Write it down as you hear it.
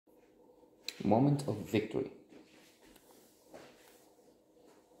Moment of victory.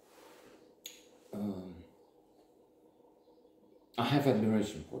 I have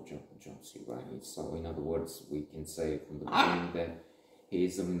admiration for John C. Reilly. So, in other words, we can say from the beginning that he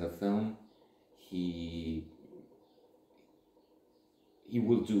is in the film. He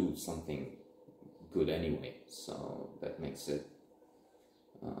will do something good anyway. So that makes it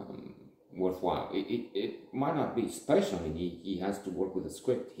worthwhile. It might not be special. I mean, he has to work with a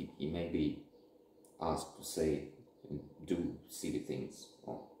script. He may be asked to say and do silly things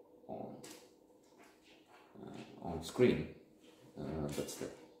on screen, but still.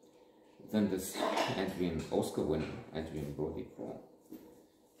 Then this Oscar winner, Adrien Brody for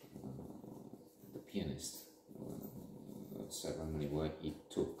The Pianist, ceremony where he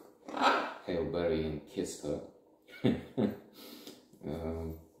took Halle Berry and kissed her.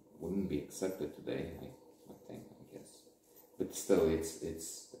 Wouldn't be accepted today, I guess. But still, it's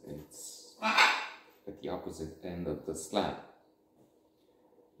at the opposite end of the slab.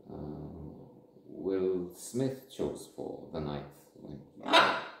 Will Smith chose for the night when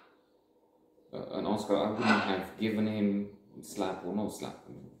an Oscar. I wouldn't have given him slap or no slap.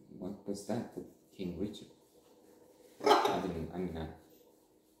 I mean, what was that with King Richard?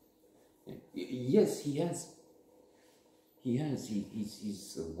 Yes, he has.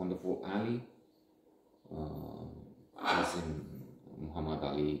 He's a wonderful Ali. As in Muhammad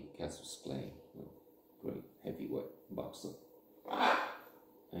Ali, Cassius Clay, a great heavyweight boxer,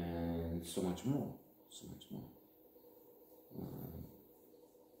 and so much more.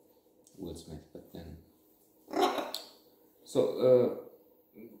 Will Smith, but then. So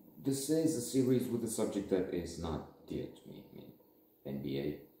this is a series with a subject that is not dear to me. I mean,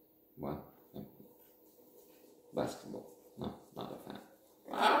 NBA, what? Basketball, no, not a fan,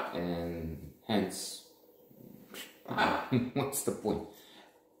 and hence, what's the point?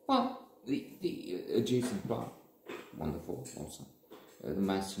 Well, the adjacent plot, wonderful also. The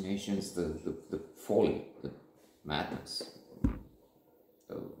machinations, the folly, the madness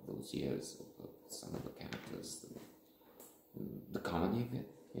of those years of some of the characters, the comedy of it,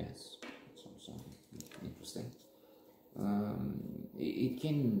 yes, it's also interesting. It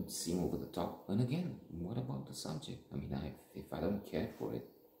can seem over the top, and again, what about the subject? I mean, if I don't care for it,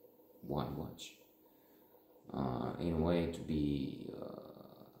 why watch? In a way, to be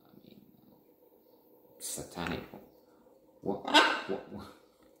satanic. What?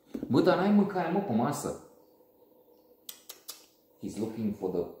 Bă, dar n-ai mâncare, mă, pe masă. He's looking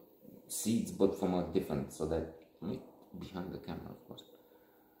for the seeds, but from a different, so that behind the camera, of course.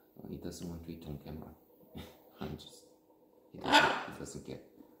 He doesn't want to eat on camera. He doesn't get.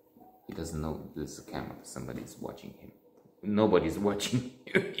 He doesn't know there's a camera. Somebody's watching him. Nobody's watching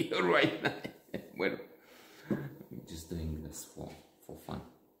you right now. Well, just doing this for fun,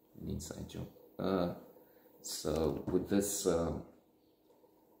 an inside joke. So with this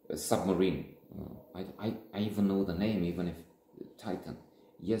submarine, I even know the name, even if Titan.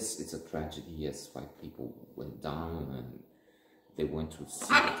 Yes, it's a tragedy. Yes, 5 people went down and they went to see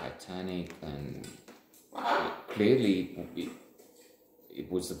the Titanic, and clearly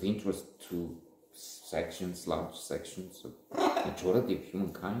it was of interest to sections, large sections of majority of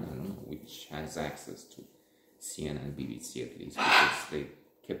humankind, I don't know, which has access to CNN, BBC at least, because they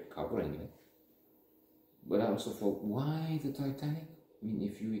kept covering it. But I also thought, why the Titanic? I mean,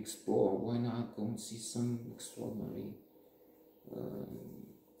 if you explore, why not go and see some extraordinary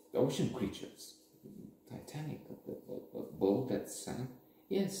ocean creatures? Titanic, a boat that sank.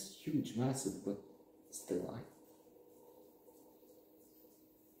 Yes, huge, massive, but still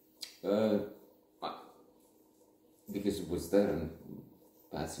because it was there, and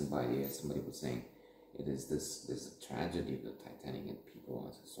passing by here, somebody was saying there's a tragedy of the Titanic, and people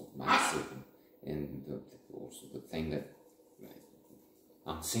are so massive, and also the thing that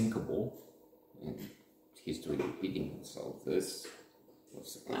unsinkable, and history repeating itself. This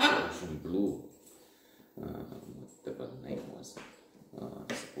was the Ocean Blue, whatever the name was,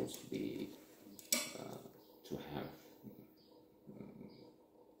 supposed to be to have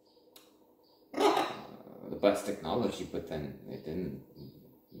the best technology, but then it didn't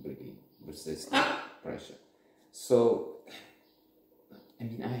really resist the pressure. So, I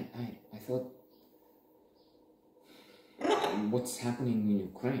mean, I thought, what's happening in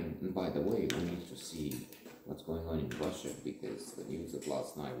Ukraine? And by the way, we need to see what's going on in Russia, because the news of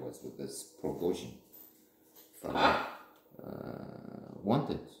last night was with this Prigozhin from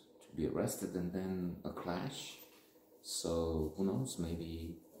wanted to be arrested, and then a clash. So who knows?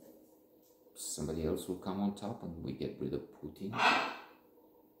 Maybe somebody else will come on top, and we get rid of Putin.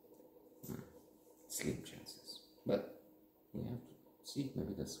 Slim chances, but we have to See,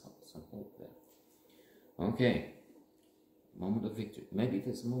 maybe there's some hope there. Okay, moment of victory. Maybe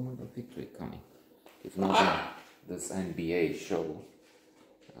there's a moment of victory coming. If not, this NBA show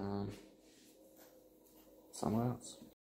somewhere else.